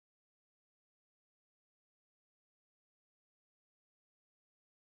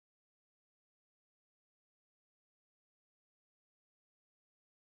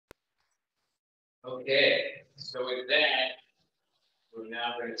Okay, so with that, we're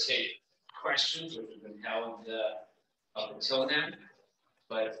now going to take questions, which have been held up until now,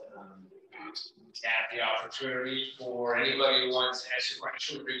 but have the opportunity for anybody who wants to ask a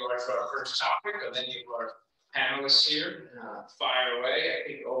question with regard to our first topic of any of our panelists here. Fire away. I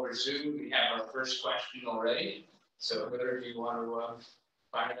think over Zoom we have our first question already. So whether you want to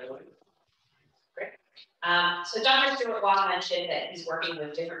fire that away. Great. So Dr. Stewart Waugh mentioned that he's working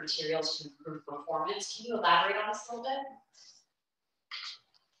with different materials to improve performance. Can you elaborate on this a little bit?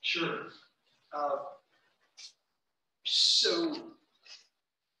 Sure. So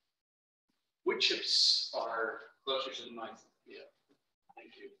wood chips are closer to the mic. Yeah,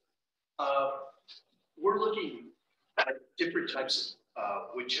 thank you. We're looking at different types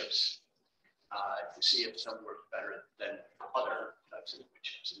of wood chips to see if some work better than other types of wood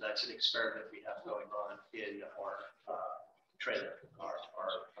chips. And that's an experiment we have going on in our trailer, our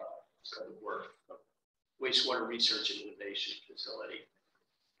work, wastewater research and innovation facility.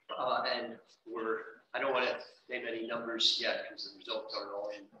 And I don't want to name any numbers yet because the results aren't all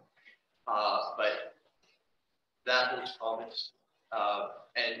in. But that was promised.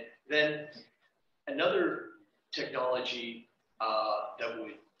 And then another technology that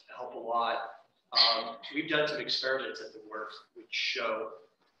would help a lot, we've done some experiments at the work which show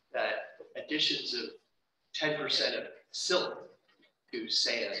that additions of 10% of silt to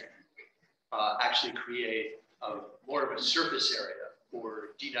sand actually create more of a surface area for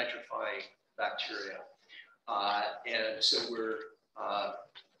denitrifying bacteria. And so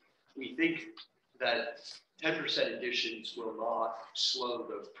we think that 10% additions will not slow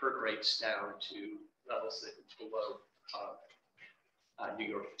the perk rates down to levels that are below New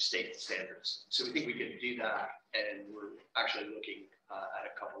York State standards. So we think we can do that, and we're actually looking at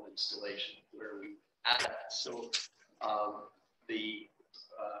a couple installations where we add that. So the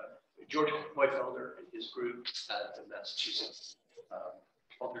George Hoyfelder and his group at the Massachusetts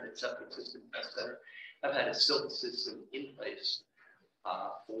Alternate Septic System Test Center have had a silt system in place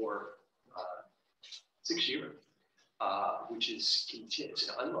for 6 years, which is it's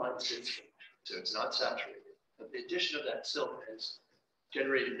an unlined system, so it's not saturated. But the addition of that silt has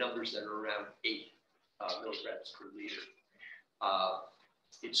generated numbers that are around 8 milligrams per liter.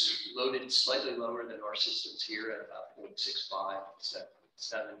 It's loaded slightly lower than our systems here at about 0.65,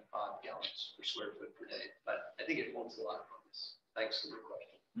 7.75 gallons per square foot per day. But I think it holds a lot of promise. Thanks for your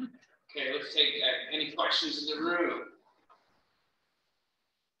question. Okay, let's take any questions in the room.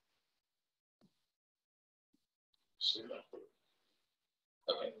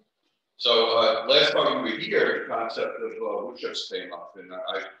 Okay. So last time we were here, the concept of wood chips came up, and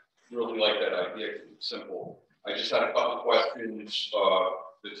I really like that idea because it's simple. I just had a couple of questions.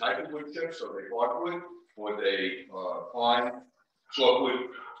 The type of wood chips, are they hardwood or are they fine softwood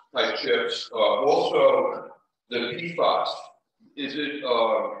type chips? Also, the PFAS. Is it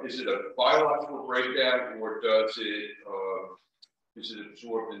a biological breakdown, or is it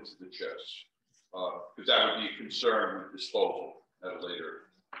absorbed into the chips? Because that would be a concern with disposal at a later.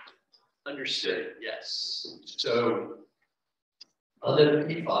 Understood. Yes. So other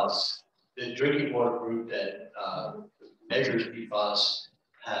PFAS, the drinking water group that measures PFAS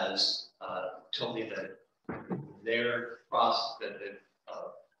has told me that their process, that the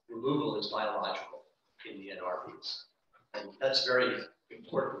removal is biological in the NRVs. And that's a very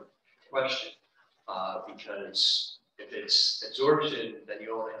important question because if it's absorption, then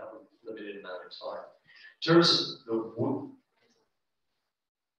you only have a limited amount of time. In terms of the wood,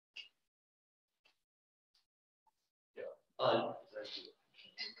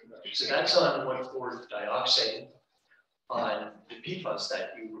 so that's on 1,4-dioxane. On the PFAS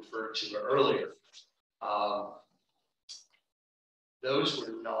that you referred to earlier, those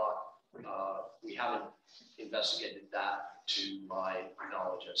were not, we haven't investigated that to my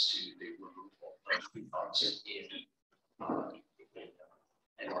knowledge as to the removal of PFAS in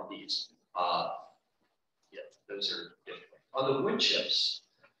NRVs. Yeah, those are different. On the wood chips,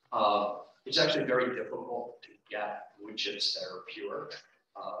 it's actually very difficult to get wood chips that are pure.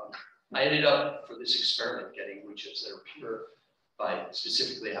 I ended up, for this experiment, getting wood chips that are pure by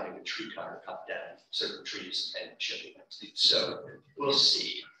specifically having a tree cutter cut down certain trees and chipping them. So we'll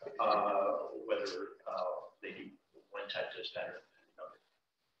see whether maybe one type does better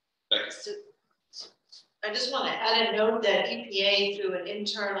than another. So I just want to add a note that EPA, through an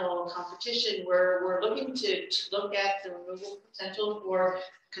internal competition, we're looking to look at the removal potential for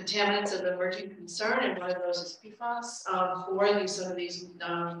contaminants of emerging concern, and one of those is PFAS for some of these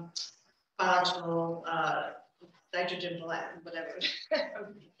biological nitrogen, whatever.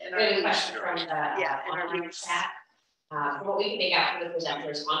 And question from the yeah, NRV chat. From what we can make out from the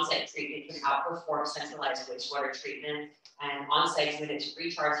presenters, on-site treatment can outperform centralized wastewater treatment, and on-site units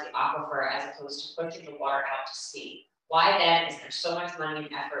recharge the aquifer as opposed to pushing the water out to sea. Why then is there so much money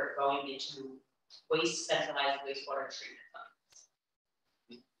and effort going into centralized wastewater treatment funds?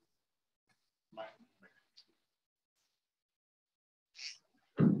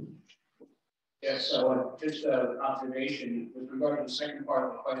 Yes, so just an observation with regard to the second part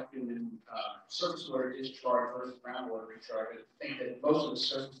of the question in surface water discharge versus groundwater recharge. I think that most of the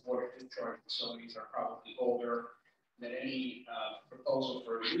surface water discharge facilities are probably older than any proposal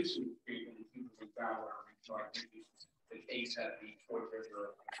for use of treatment in groundwater recharge. The case at the Fort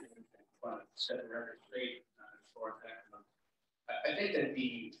River set the record straight as far as that. I think that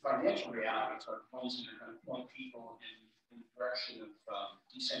the financial realities are the ones that are going to point people in the direction of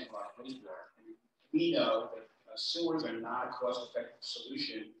decentralized wastewater. We know that sewers are not a cost-effective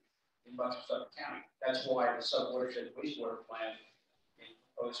solution in much of Suffolk County. That's why the sub-watershed wastewater plan is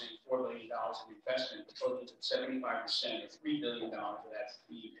proposing $4 billion in investment, proposing that 75% or $3 billion of that to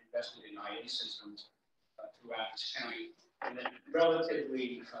be invested in IA systems throughout this county, and then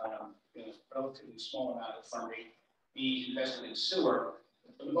relatively small amount of funding be invested in sewer.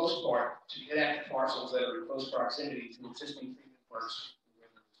 For the most part, to get at the parcels that are in close proximity to existing treatment works.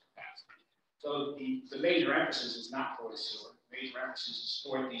 So the major emphasis is not for the sewer. The major emphasis is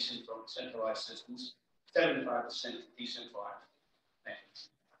for decentralized systems, 75% decentralized. Thanks.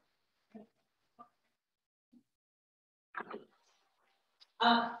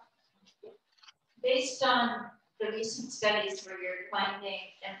 Based on the recent studies where you're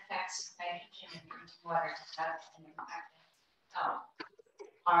finding impacts of nitrogen in drinking water to have an impact,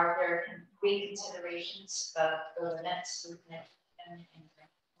 are there reconsiderations of the limits of nitrogen in drinking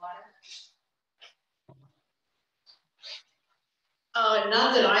water?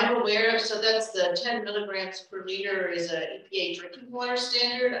 Not that I'm aware of. So that's the 10 milligrams per liter is a EPA drinking water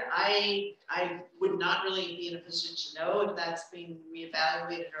standard. I would not really be in a position to know if that's being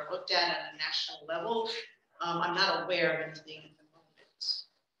reevaluated or looked at a national level. I'm not aware of anything at the moment.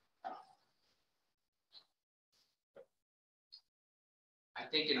 I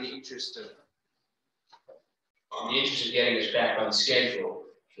think in the interest of getting us back on schedule,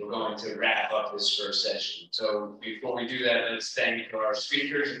 we're going to wrap up this first session. So before we do that, let's thank our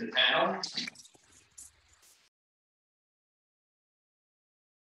speakers in the panel.